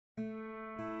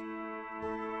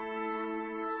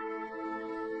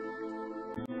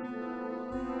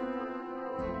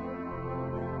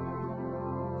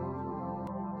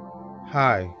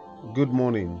Hi, good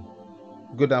morning,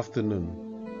 good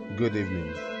afternoon, good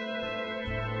evening.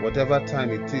 Whatever time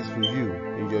it is for you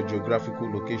in your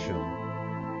geographical location,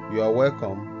 you are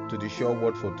welcome to the Sure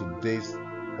Word for today's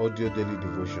audio daily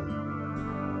devotion.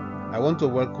 I want to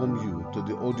welcome you to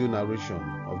the audio narration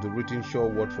of the written Sure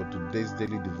Word for today's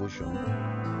daily devotion,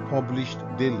 published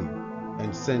daily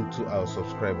and sent to our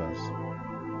subscribers.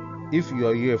 If you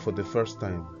are here for the first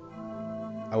time,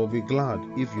 I will be glad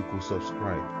if you could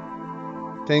subscribe.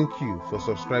 Thank you for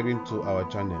subscribing to our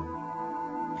channel.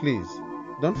 Please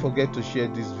don't forget to share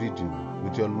this video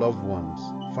with your loved ones,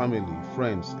 family,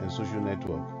 friends, and social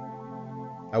network.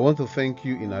 I want to thank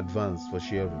you in advance for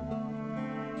sharing.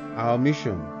 Our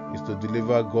mission is to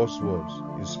deliver God's words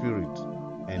in spirit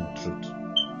and truth.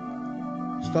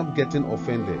 Stop getting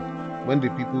offended when the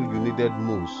people you needed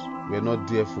most were not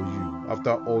there for you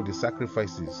after all the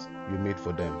sacrifices you made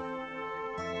for them.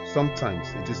 Sometimes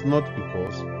it is not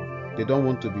because they don't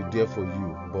want to be there for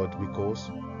you, but because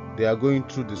they are going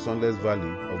through the sunless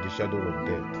valley of the shadow of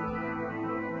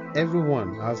death.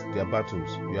 Everyone has their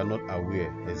battles you are not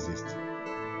aware exist.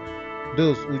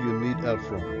 Those who you need help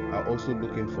from are also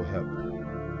looking for help.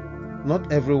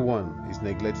 Not everyone is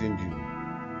neglecting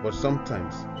you, but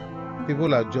sometimes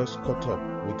people are just caught up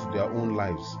with their own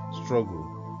lives, struggle,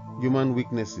 human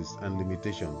weaknesses, and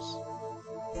limitations.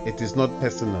 It is not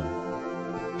personal.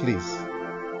 Please,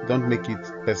 don't make it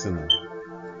personal.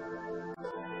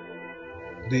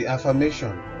 The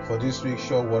affirmation for this week's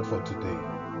Sure Word for today: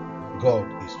 God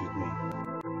is with me.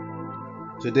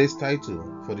 Today's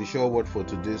title for the Sure Word for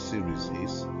today's series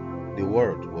is The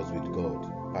Word Was with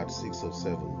God, part 6 of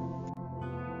 7.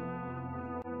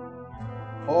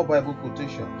 All Bible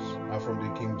quotations are from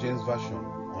the King James Version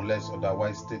unless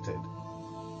otherwise stated.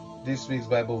 This week's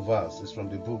Bible verse is from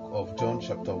the book of John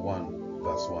chapter 1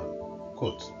 verse 1.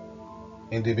 Quote,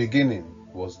 "In the beginning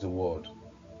was the Word,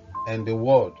 and the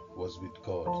Word was with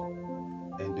God,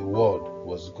 and the Word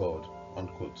was God."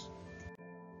 Unquote.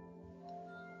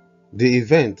 The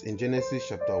event in Genesis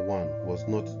chapter 1 was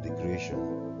not the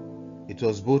creation. It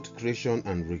was both creation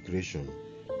and recreation.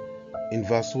 In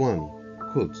verse 1,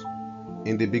 quote,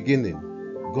 "In the beginning,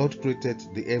 God created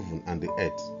the heaven and the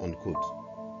earth." Unquote.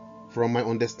 From my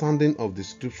understanding of the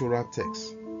scriptural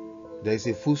text, there is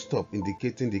a full stop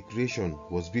indicating the creation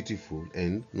was beautiful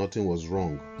and nothing was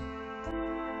wrong.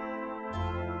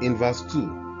 In verse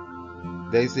 2,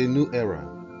 there is a new era.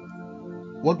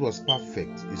 What was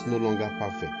perfect is no longer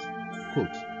perfect.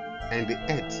 Quote, "And the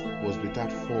earth was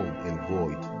without form and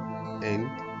void, and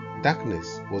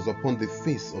darkness was upon the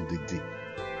face of the deep,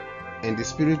 and the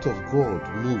Spirit of God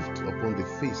moved upon the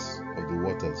face of the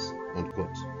waters."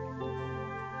 Unquote.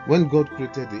 When God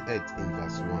created the earth in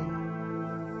verse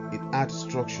 1, it had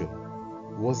structure,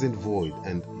 wasn't void,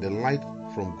 and the light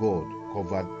from God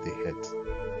covered the earth.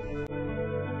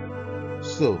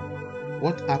 So,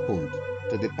 what happened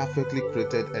to the perfectly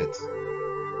created earth?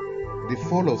 The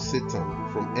fall of Satan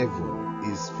from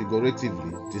heaven is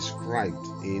figuratively described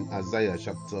in Isaiah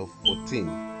chapter 14,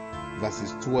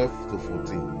 verses 12 to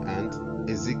 14, and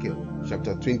Ezekiel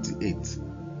chapter 28,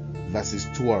 verses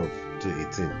 12 to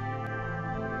 18.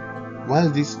 While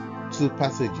these two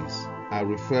passages are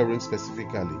referring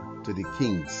specifically to the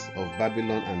kings of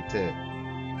Babylon and Tyre,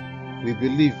 we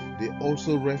believe they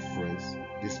also reference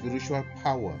the spiritual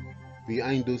power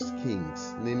behind those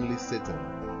kings, namely Satan.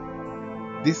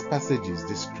 These passages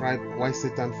describe why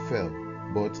Satan fell,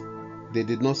 but they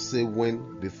did not say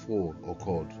when the fall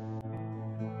occurred.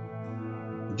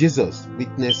 Jesus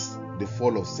witnessed the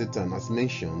fall of Satan as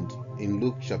mentioned in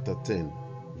Luke chapter 10,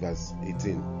 verse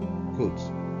 18. Quote,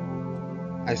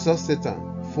 "I saw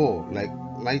Satan fall like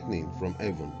lightning from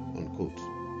heaven." Unquote.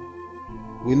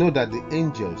 We know that the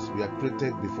angels were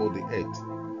created before the earth.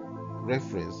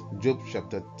 Reference Job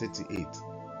chapter 38,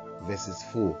 verses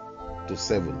 4 to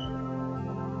 7.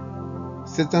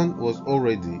 Satan was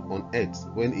already on earth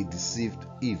when he deceived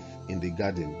Eve in the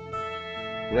garden.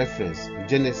 Reference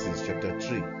Genesis chapter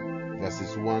 3,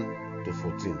 verses 1 to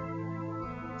 14.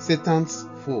 Satan's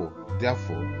fall,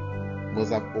 therefore,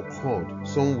 must have occurred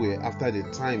somewhere after the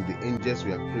time the angels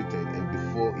were created and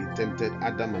before he tempted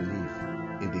Adam and Eve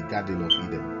in the Garden of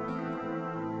Eden.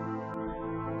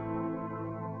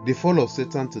 The fall of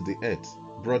Satan to the earth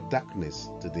brought darkness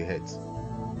to the earth.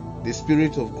 The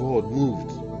Spirit of God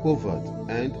moved, hovered,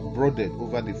 and brooded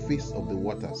over the face of the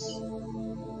waters.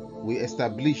 We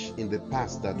established in the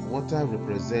past that water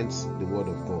represents the Word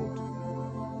of God.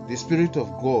 The Spirit of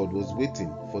God was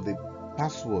waiting for the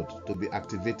password to be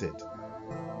activated,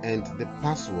 and the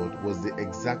password was the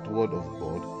exact Word of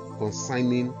God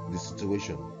concerning the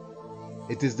situation.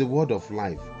 It is the word of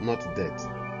life, not death,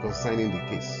 concerning the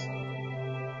case.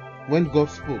 When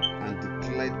God spoke and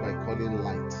declared by calling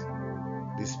light,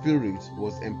 the Spirit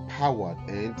was empowered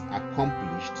and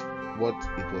accomplished what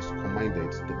it was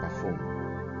commanded to perform.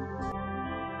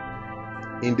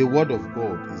 In the Word of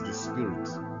God is the Spirit,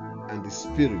 and the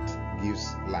Spirit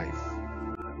gives life.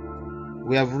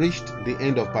 We have reached the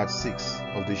end of part 6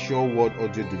 of the Sure Word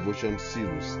audio devotion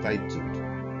series titled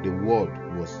The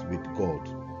Word Was with God.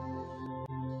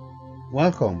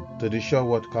 Welcome to the Sure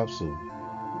Word capsule.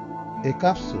 A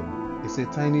capsule is a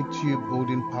tiny tube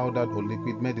holding powdered or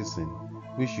liquid medicine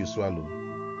which you swallow.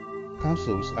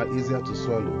 Capsules are easier to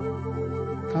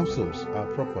swallow. Capsules are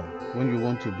proper when you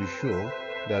want to be sure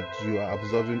that you are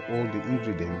absorbing all the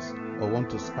ingredients or want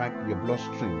to spike your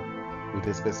bloodstream with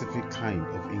a specific kind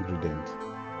of ingredient.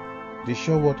 The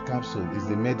Sure Word capsule is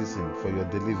the medicine for your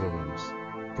deliverance,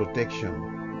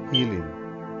 protection, healing,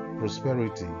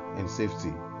 prosperity, and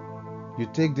safety. You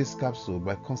take this capsule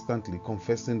by constantly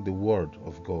confessing the Word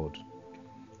of God.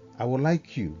 I would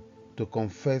like you to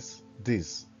confess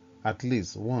this at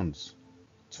least once,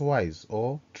 twice,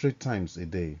 or 3 times a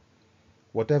day.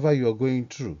 Whatever you are going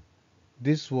through,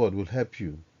 this word will help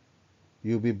you.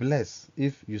 You'll be blessed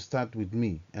if you start with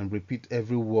me and repeat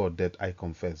every word that I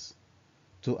confess.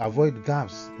 To avoid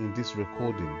gaps in this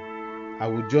recording, I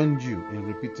will join you in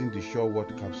repeating the Sure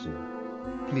Word capsule.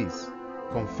 Please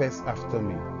confess after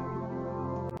me.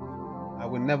 I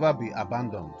will never be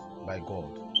abandoned by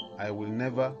God. I will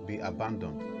never be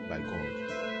abandoned by God.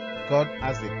 God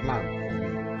has a plan for me.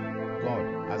 God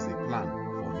has a plan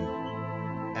for me.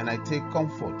 And I take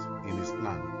comfort in His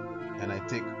plan. And I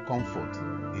take comfort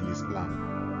in His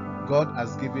plan. God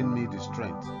has given me the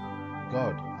strength.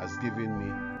 God has given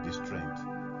me the strength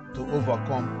to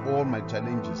overcome all my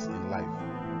challenges in life.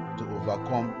 To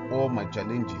overcome all my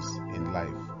challenges in life.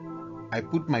 I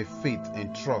put my faith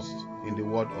and trust in the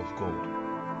Word of God.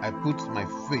 I put my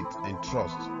faith and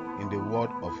trust in the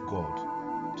Word of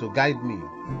God to guide me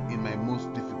in my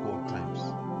most difficult times.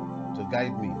 To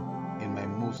guide me in my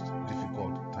most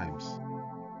difficult times.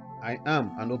 I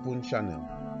am an open channel.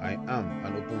 I am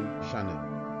an open channel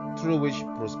through which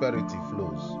prosperity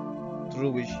flows.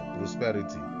 Through which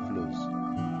prosperity flows.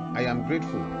 I am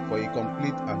grateful for a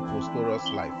complete and prosperous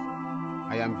life.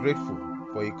 I am grateful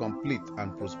for a complete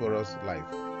and prosperous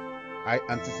life. I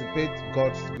anticipate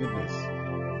God's goodness.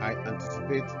 I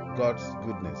anticipate God's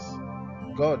goodness.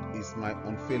 God is my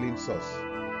unfailing source.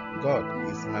 God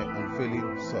is my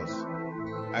unfailing source.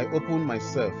 I open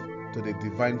myself to the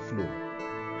divine flow.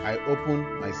 I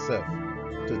open myself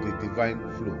to the divine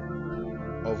flow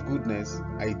of goodness,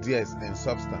 ideas, and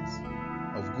substance.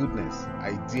 Of goodness,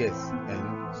 ideas,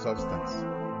 and substance.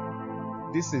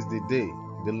 This is the day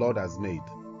the Lord has made.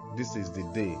 This is the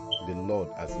day the Lord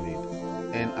has made.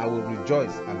 And I will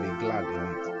rejoice and be glad in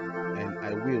it. And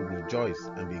I will rejoice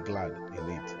and be glad in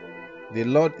it. The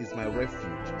Lord is my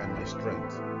refuge and my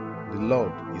strength. The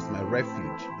Lord is my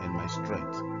refuge and my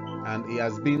strength. And He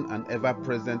has been an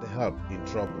ever-present help in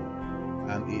trouble.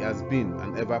 And He has been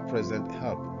an ever-present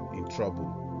help in trouble.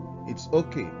 It's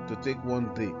okay to take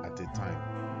one day at a time.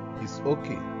 It's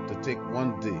okay to take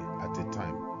one day at a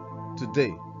time.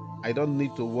 Today, I don't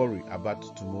need to worry about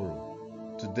tomorrow.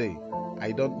 Today,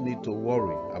 I don't need to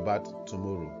worry about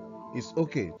tomorrow. It's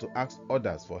okay to ask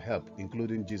others for help,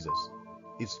 including Jesus.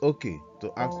 It's okay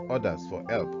to ask others for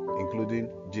help, including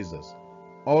Jesus.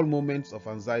 All moments of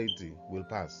anxiety will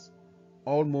pass.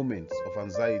 All moments of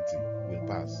anxiety will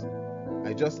pass.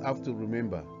 I just have to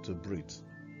remember to breathe.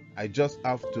 I just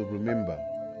have to remember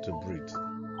to breathe.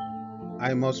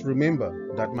 I must remember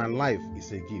that my life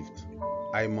is a gift.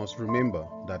 I must remember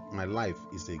that my life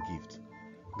is a gift.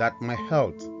 That my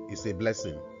health is a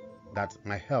blessing. That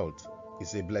my health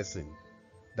is a blessing.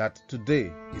 That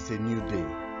today is a new day.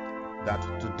 That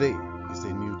today is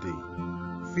a new day.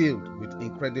 Filled with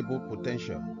incredible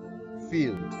potential.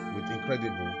 Filled with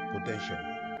incredible potential.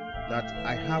 That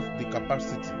I have the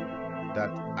capacity.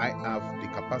 That I have the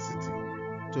capacity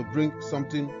to bring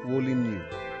something wholly new.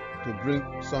 To bring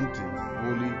something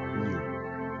wholly new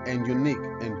and unique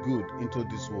and good into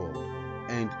this world.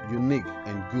 And unique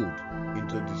and good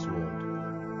into this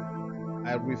world.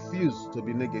 I refuse to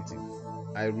be negative.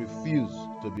 I refuse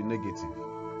to be negative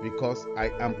because I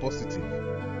am positive.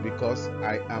 Because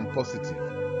I am positive.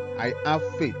 I have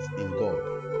faith in God.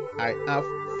 I have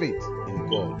faith in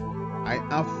God. I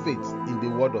have faith in the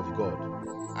Word of God.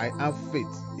 I have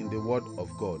faith in the Word of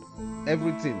God.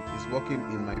 Everything is working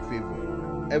in my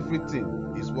favor.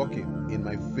 Everything is working in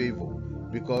my favor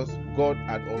because God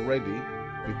had already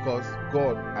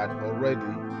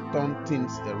turned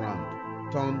things around.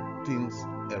 turn things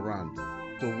around,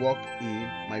 to walk in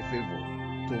my favor,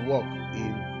 to walk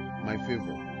in my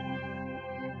favor.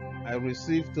 I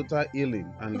receive total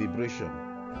healing and liberation.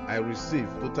 I receive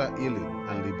total healing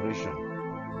and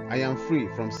liberation. I am free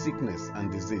from sickness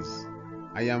and disease.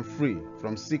 I am free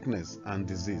from sickness and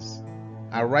disease.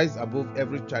 I rise above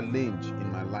every challenge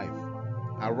in my life.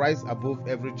 I rise above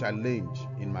every challenge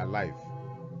in my life.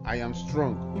 I am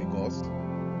strong because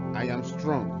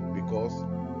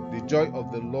the joy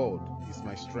of the Lord is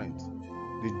my strength.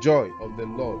 The joy of the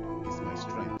Lord is my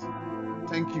strength.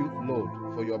 Thank you, Lord,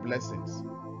 for your blessings.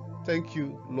 Thank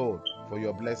you, Lord, for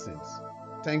your blessings.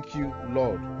 Thank you,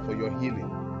 Lord, for your healing.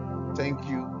 Thank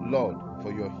you, Lord,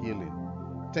 for your healing.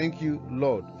 Thank you,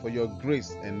 Lord, for your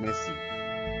grace and mercy.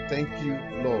 Thank you,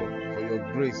 Lord, for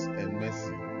your grace and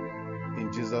mercy. In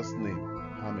Jesus' name,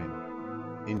 amen.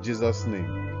 In Jesus' name,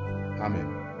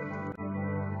 amen.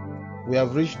 We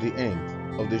have reached the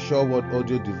end of the Sure Word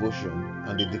audio devotion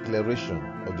and the declaration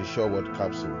of the Sure Word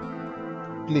capsule.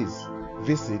 Please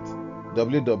visit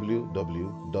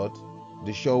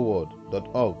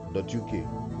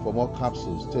www.thesureword.org.uk for more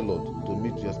capsules tailored to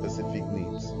meet your specific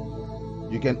needs.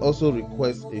 You can also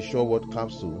request a Sure Word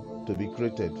capsule to be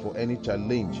created for any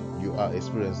challenge you are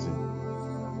experiencing.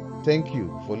 Thank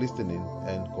you for listening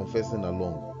and confessing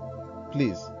along.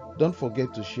 Please don't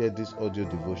forget to share this audio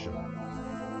devotion.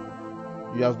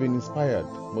 You have been inspired,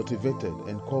 motivated,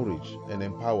 encouraged, and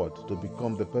empowered to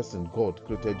become the person God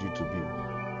created you to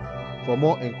be. For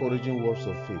more encouraging words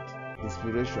of faith,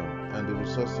 inspiration, and the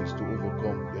resources to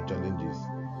overcome your challenges,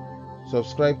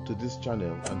 subscribe to this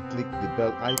channel and click the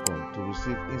bell icon to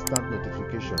receive instant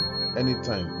notification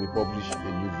anytime we publish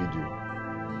a new video.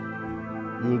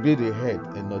 You will be the head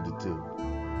and not the tail.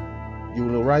 You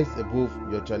will rise above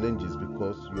your challenges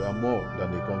because you are more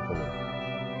than a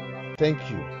conqueror. Thank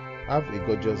you. Have a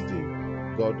gorgeous day.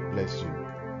 God bless you.